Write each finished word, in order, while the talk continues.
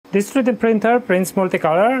This 3D printer prints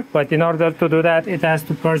multicolor, but in order to do that, it has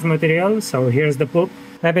to purge material, so here's the proof.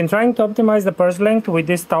 I've been trying to optimize the purge length with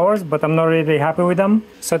these towers, but I'm not really happy with them.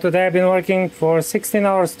 So today I've been working for 16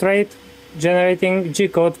 hours straight, generating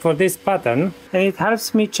G-code for this pattern, and it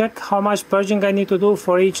helps me check how much purging I need to do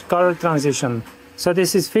for each color transition. So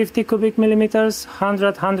this is 50 cubic millimeters,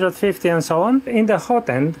 100, 150 and so on. In the hot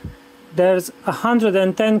end, there's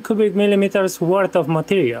 110 cubic millimeters worth of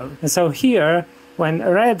material. And so here, when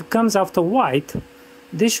red comes after white,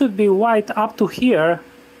 this should be white up to here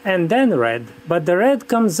and then red. But the red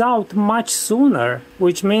comes out much sooner,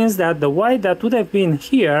 which means that the white that would have been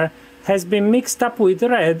here has been mixed up with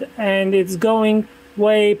red and it's going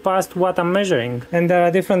way past what I'm measuring. And there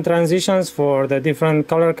are different transitions for the different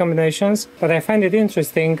color combinations, but I find it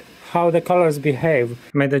interesting how the colors behave.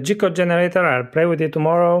 I made a G-code generator, I'll play with it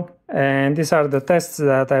tomorrow, and these are the tests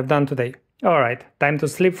that I've done today. Alright, time to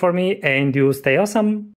sleep for me, and you stay awesome!